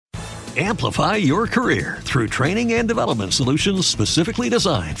Amplify your career through training and development solutions specifically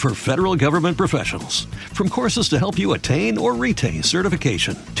designed for federal government professionals. From courses to help you attain or retain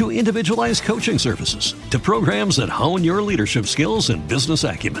certification, to individualized coaching services, to programs that hone your leadership skills and business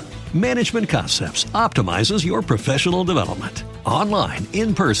acumen, Management Concepts optimizes your professional development. Online,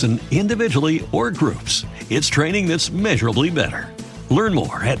 in person, individually, or groups, it's training that's measurably better. Learn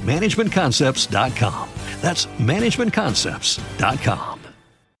more at managementconcepts.com. That's managementconcepts.com.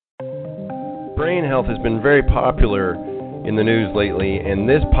 Brain health has been very popular in the news lately, and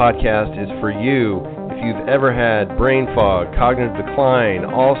this podcast is for you if you've ever had brain fog, cognitive decline,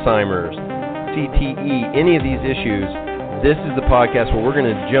 Alzheimer's, CTE, any of these issues. This is the podcast where we're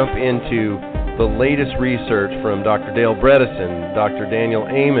going to jump into the latest research from Dr. Dale Bredesen, Dr. Daniel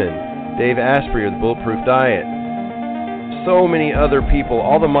Amen, Dave Asprey of the Bulletproof Diet, so many other people,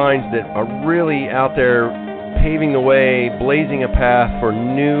 all the minds that are really out there paving the way, blazing a path for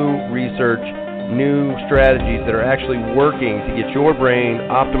new research, new strategies that are actually working to get your brain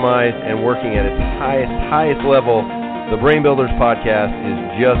optimized and working at its highest level. The Brain Builders podcast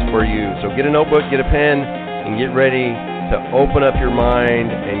is just for you. So get a notebook, get a pen, and get ready to open up your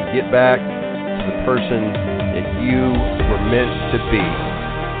mind and get back to the person that you were meant to be.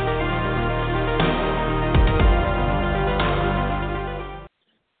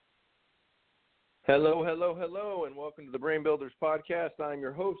 Hello, and welcome to the Brain Builders Podcast. I'm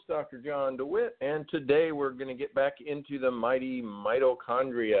your host, Dr. John DeWitt, and today we're going to get back into the mighty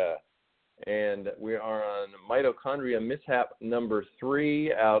mitochondria. And we are on mitochondria mishap number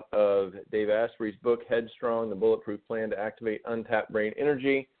 3 out of Dave Asprey's book, Headstrong, The Bulletproof Plan to Activate Untapped Brain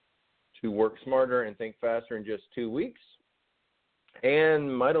Energy to Work Smarter and Think Faster in Just 2 weeks. And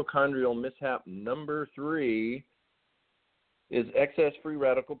mitochondrial mishap number 3 is excess free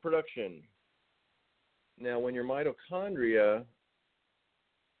radical production. Now, when your mitochondria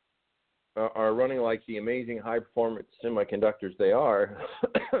are running like the amazing high-performance semiconductors they are,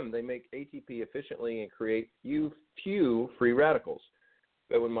 they make ATP efficiently and create few free radicals.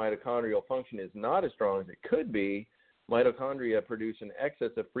 But when mitochondrial function is not as strong as it could be, mitochondria produce an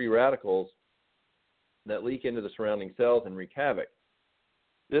excess of free radicals that leak into the surrounding cells and wreak havoc.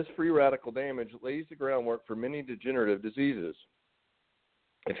 This free radical damage lays the groundwork for many degenerative diseases.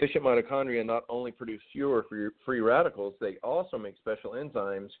 Efficient mitochondria not only produce fewer free radicals, they also make special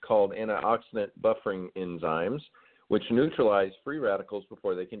enzymes called antioxidant buffering enzymes, which neutralize free radicals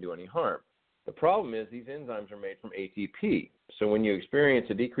before they can do any harm. The problem is these enzymes are made from ATP. So when you experience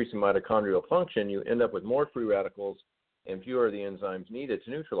a decrease in mitochondrial function, you end up with more free radicals and fewer of the enzymes needed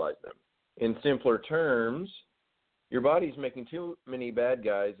to neutralize them. In simpler terms, your body's making too many bad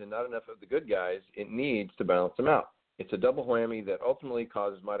guys and not enough of the good guys it needs to balance them out. It's a double whammy that ultimately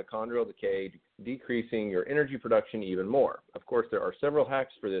causes mitochondrial decay, decreasing your energy production even more. Of course, there are several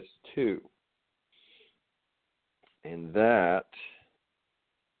hacks for this too. And that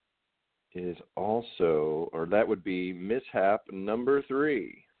is also, or that would be mishap number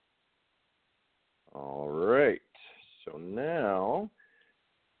 3. All right. So now,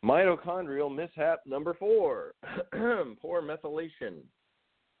 mitochondrial mishap number 4, poor methylation.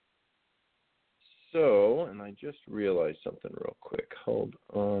 So, and I just realized something real quick. Hold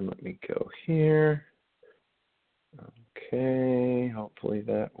on, let me go here. Okay, hopefully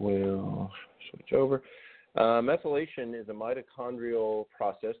that will switch over. Methylation is a mitochondrial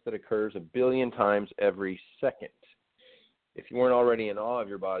process that occurs 1 billion times every second. If you weren't already in awe of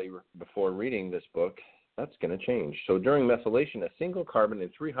your body before reading this book, that's going to change. So during methylation, a single carbon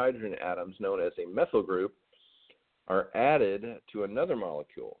and 3 hydrogen atoms known as a methyl group are added to another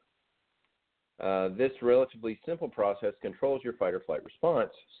molecule. This relatively simple process controls your fight-or-flight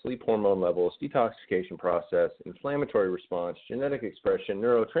response, sleep hormone levels, detoxification process, inflammatory response, genetic expression,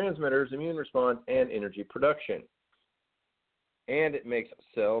 neurotransmitters, immune response, and energy production. And it makes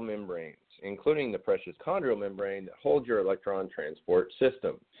cell membranes, including the precious chondrial membrane that holds your electron transport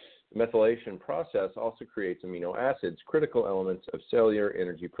system. The methylation process also creates amino acids, critical elements of cellular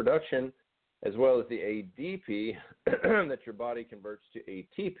energy production, as well as the ADP that your body converts to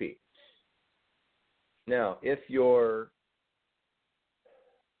ATP. Now, if your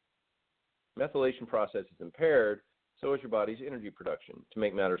methylation process is impaired, so is your body's energy production. To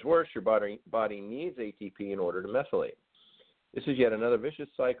make matters worse, your body needs ATP in order to methylate. This is yet another vicious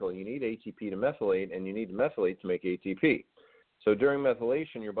cycle. You need ATP to methylate, and you need to methylate to make ATP. So during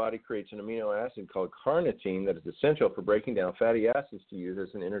methylation, your body creates an amino acid called carnitine that is essential for breaking down fatty acids to use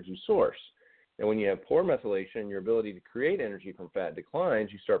as an energy source. And when you have poor methylation, your ability to create energy from fat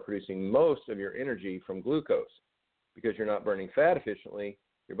declines. You start producing most of your energy from glucose. Because you're not burning fat efficiently,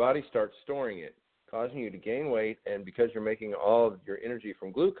 your body starts storing it, causing you to gain weight, and because you're making all of your energy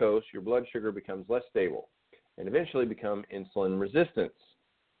from glucose, your blood sugar becomes less stable and eventually become insulin resistant,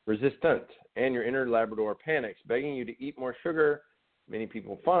 and your inner Labrador panics, begging you to eat more sugar. Many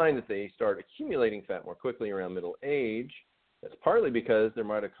people find that they start accumulating fat more quickly around middle age. That's partly because their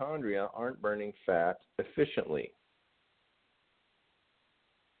mitochondria aren't burning fat efficiently.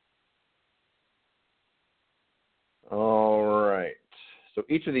 All right. So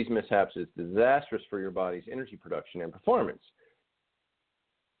each of these mishaps is disastrous for your body's energy production and performance.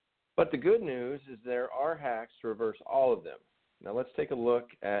 But the good news is there are hacks to reverse all of them. Now let's take a look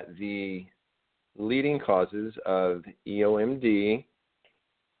at the leading causes of EOMD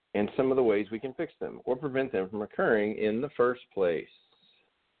and some of the ways we can fix them or prevent them from occurring in the first place.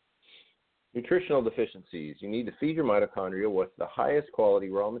 Nutritional deficiencies. You need to feed your mitochondria with the highest quality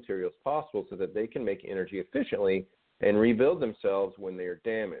raw materials possible so that they can make energy efficiently and rebuild themselves when they are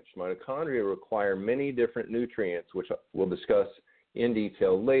damaged. Mitochondria require many different nutrients, which we'll discuss in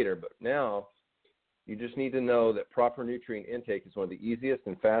detail later, but now you just need to know that proper nutrient intake is one of the easiest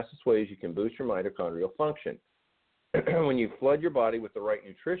and fastest ways you can boost your mitochondrial function. When you flood your body with the right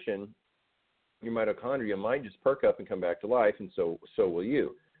nutrition, your mitochondria might just perk up and come back to life, and so will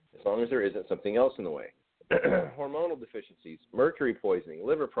you, as long as there isn't something else in the way. Hormonal deficiencies, mercury poisoning,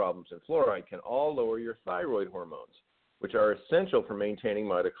 liver problems, and fluoride can all lower your thyroid hormones, which are essential for maintaining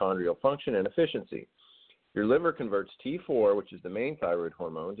mitochondrial function and efficiency. Your liver converts T4, which is the main thyroid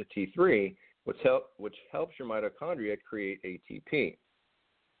hormone, to T3, which helps your mitochondria create ATP.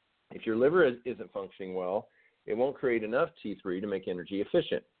 If your liver isn't functioning well, it won't create enough T3 to make energy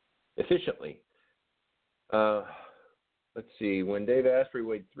efficiently. Let's see, when Dave Asprey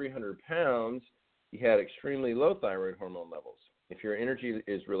weighed 300 pounds, he had extremely low thyroid hormone levels. If your energy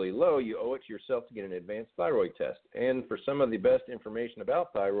is really low, you owe it to yourself to get an advanced thyroid test. And for some of the best information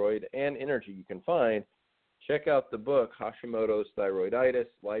about thyroid and energy you can find, check out the book, Hashimoto's Thyroiditis,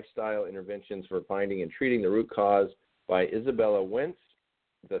 Lifestyle Interventions for Finding and Treating the Root Cause by Isabella Wentz,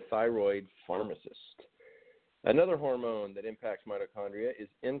 the thyroid pharmacist. Another hormone that impacts mitochondria is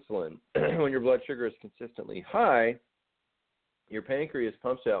insulin. When your blood sugar is consistently high, your pancreas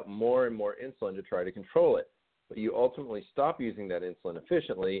pumps out more and more insulin to try to control it. But you ultimately stop using that insulin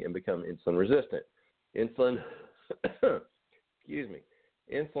efficiently and become insulin resistant.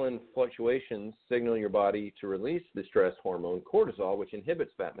 Insulin fluctuations signal your body to release the stress hormone cortisol, which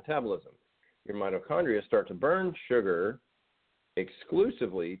inhibits fat metabolism. Your mitochondria start to burn sugar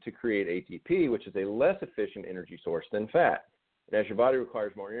exclusively to create ATP, which is a less efficient energy source than fat. And as your body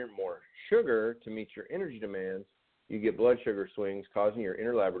requires more sugar to meet your energy demands, you get blood sugar swings, causing your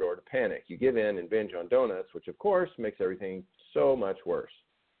inner Labrador to panic. You give in and binge on donuts, which of course makes everything so much worse.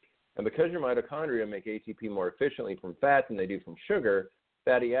 And because your mitochondria make ATP more efficiently from fat than they do from sugar,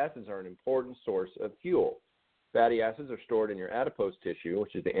 fatty acids are an important source of fuel. Fatty acids are stored in your adipose tissue,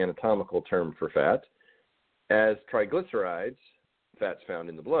 which is the anatomical term for fat, as triglycerides, fats found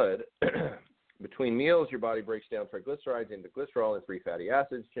in the blood. Between meals, your body breaks down triglycerides into glycerol and free fatty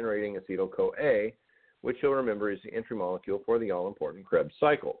acids, generating acetyl-CoA, which you'll remember is the entry molecule for the all-important Krebs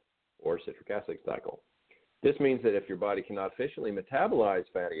cycle, or citric acid cycle. This means that if your body cannot efficiently metabolize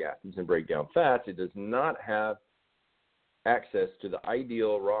fatty acids and break down fats, it does not have access to the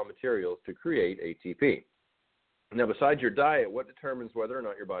ideal raw materials to create ATP. Now, besides your diet, what determines whether or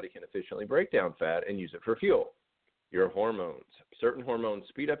not your body can efficiently break down fat and use it for fuel? Your hormones. Certain hormones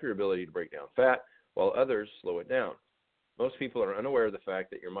speed up your ability to break down fat, while others slow it down. Most people are unaware of the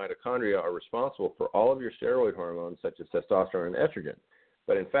fact that your mitochondria are responsible for all of your steroid hormones, such as testosterone and estrogen.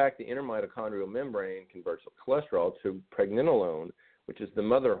 But in fact, the inner mitochondrial membrane converts cholesterol to pregnenolone, which is the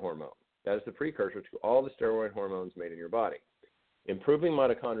mother hormone. That is the precursor to all the steroid hormones made in your body. Improving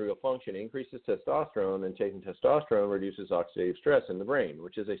mitochondrial function increases testosterone, and taking testosterone reduces oxidative stress in the brain,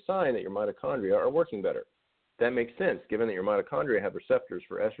 which is a sign that your mitochondria are working better. That makes sense, given that your mitochondria have receptors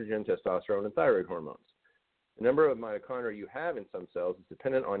for estrogen, testosterone, and thyroid hormones. The number of mitochondria you have in some cells is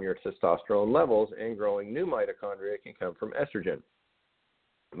dependent on your testosterone levels, and growing new mitochondria can come from estrogen.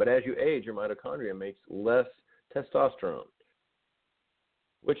 But as you age, your mitochondria makes less testosterone,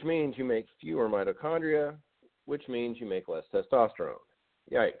 which means you make fewer mitochondria, which means you make less testosterone.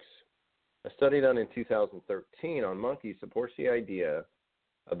 Yikes. A study done in 2013 on monkeys supports the idea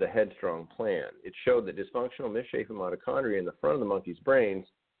of the headstrong plan. It showed that dysfunctional, misshapen mitochondria in the front of the monkey's brains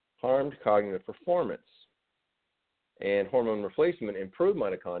harmed cognitive performance. And hormone replacement improved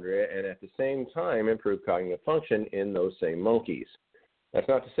mitochondria and at the same time improved cognitive function in those same monkeys. That's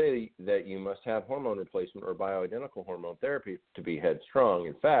not to say that you must have hormone replacement or bioidentical hormone therapy to be headstrong.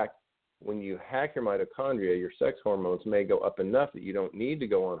 In fact, when you hack your mitochondria, your sex hormones may go up enough that you don't need to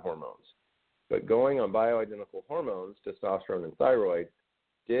go on hormones. But going on bioidentical hormones, testosterone and thyroid,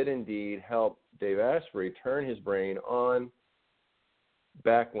 did indeed help Dave Asprey turn his brain on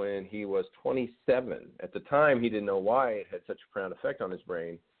back when he was 27. At the time, he didn't know why it had such a profound effect on his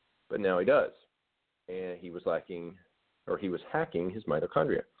brain, but now he does. And he was hacking his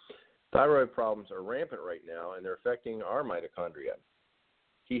mitochondria. Thyroid problems are rampant right now, and they're affecting our mitochondria.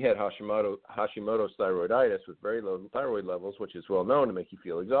 He had Hashimoto's thyroiditis with very low thyroid levels, which is well known to make you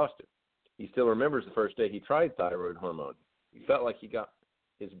feel exhausted. He still remembers the first day he tried thyroid hormone. He felt like he got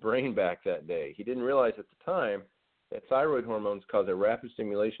his brain back that day. He didn't realize at the time that thyroid hormones cause a rapid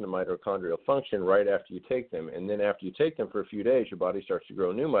stimulation of mitochondrial function right after you take them. And then after you take them for a few days, your body starts to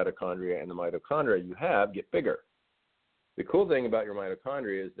grow new mitochondria, and the mitochondria you have get bigger. The cool thing about your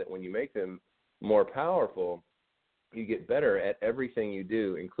mitochondria is that when you make them more powerful, you get better at everything you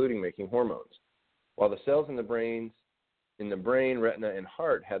do, including making hormones. While the cells in the brain, retina, and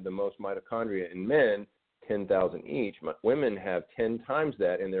heart have the most mitochondria in men, 10,000 each, women have 10 times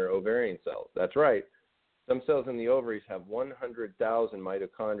that in their ovarian cells. That's right. Some cells in the ovaries have 100,000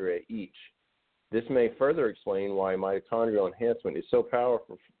 mitochondria each. This may further explain why mitochondrial enhancement is so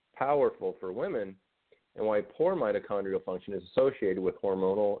powerful for women, and why poor mitochondrial function is associated with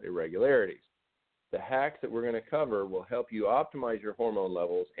hormonal irregularities. The hacks that we're going to cover will help you optimize your hormone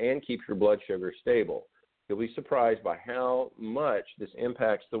levels and keep your blood sugar stable. You'll be surprised by how much this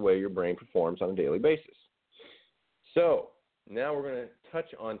impacts the way your brain performs on a daily basis. So now we're going to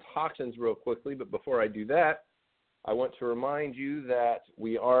touch on toxins real quickly, but before I do that, I want to remind you that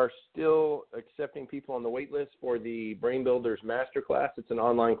we are still accepting people on the wait list for the BrainBuilders Masterclass. It's an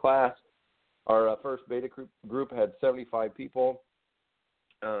online class. Our first beta group had 75 people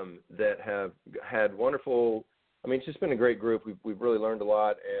that have had wonderful, it's just been a great group. We've really learned a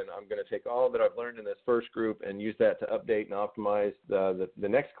lot, and I'm going to take all that I've learned in this first group and use that to update and optimize the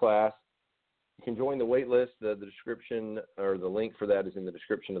next class. You can join the wait list. The description or the link for that is in the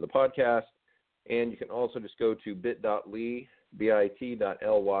description of the podcast. And you can also just go to bit.ly,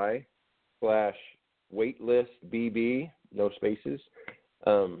 bit.ly/waitlistbb, no spaces.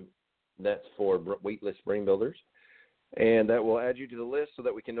 That's for waitlist brain builders. And that will add you to the list so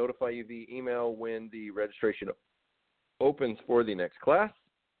that we can notify you via email when the registration opens for the next class.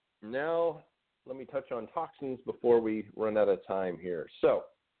 Now, let me touch on toxins before we run out of time here. So,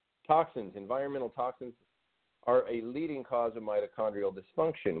 toxins, environmental toxins, are a leading cause of mitochondrial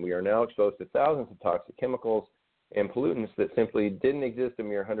dysfunction. We are now exposed to thousands of toxic chemicals and pollutants that simply didn't exist a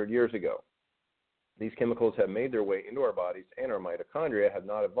mere 100 years ago. These chemicals have made their way into our bodies, and our mitochondria have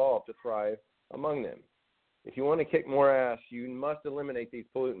not evolved to thrive among them. If you want to kick more ass, you must eliminate these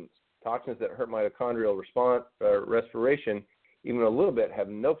pollutants. Toxins that hurt mitochondrial respiration, even a little bit, have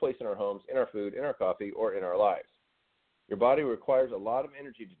no place in our homes, in our food, in our coffee, or in our lives. Your body requires a lot of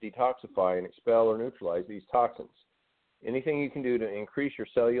energy to detoxify and expel or neutralize these toxins. Anything you can do to increase your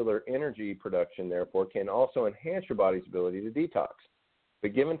cellular energy production, therefore, can also enhance your body's ability to detox.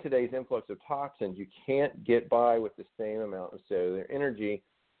 But given today's influx of toxins, you can't get by with the same amount of cellular energy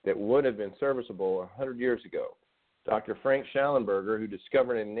that would have been serviceable 100 years ago. Dr. Frank Schallenberger, who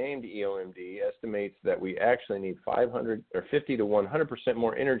discovered and named EOMD, estimates that we actually need 50 to 100%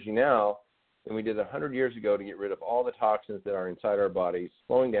 more energy now than we did 100 years ago to get rid of all the toxins that are inside our bodies,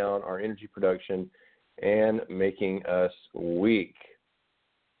 slowing down our energy production and making us weak.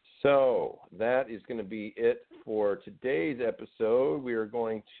 So that is going to be it for today's episode. We are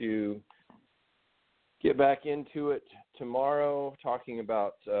going to get back into it tomorrow, talking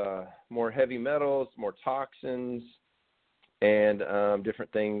about more heavy metals, more toxins, and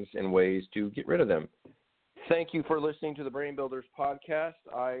different things and ways to get rid of them. Thank you for listening to the Brain Builders podcast.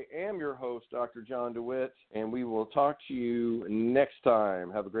 I am your host, Dr. John DeWitt, and we will talk to you next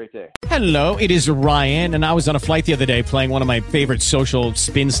time. Have a great day. Hello, it is Ryan, and I was on a flight the other day playing one of my favorite social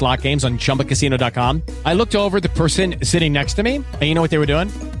spin slot games on ChumbaCasino.com. I looked over at the person sitting next to me, and you know what they were doing?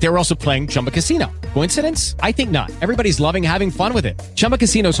 They were also playing Chumba Casino. Coincidence? I think not. Everybody's loving having fun with it. Chumba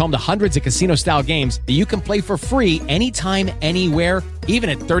Casino is home to hundreds of casino-style games that you can play for free anytime, anywhere,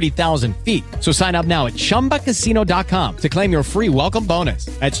 even at 30,000 feet. So sign up now at ChumbaCasino.com to claim your free welcome bonus.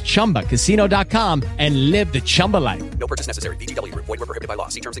 That's ChumbaCasino.com and live the Chumba life. No purchase necessary. VGW. Void where prohibited by law.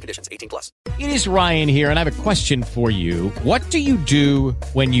 See terms and conditions. 18+. It is Ryan here, and I have a question for you. What do you do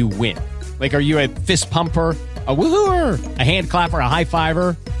when you win? Like, are you a fist pumper? A woohooer, a hand clapper, a high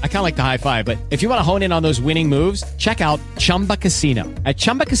fiver. I kind of like the high five, but if you want to hone in on those winning moves, check out Chumba Casino. At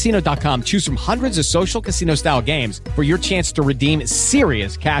ChumbaCasino.com, choose from hundreds of social casino style games for your chance to redeem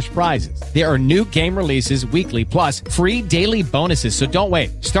serious cash prizes. There are new game releases weekly, plus free daily bonuses. So don't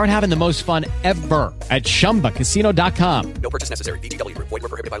wait. Start having the most fun ever at ChumbaCasino.com. No purchase necessary. VGW Group. Void where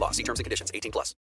prohibited by law. See terms and conditions. 18 plus.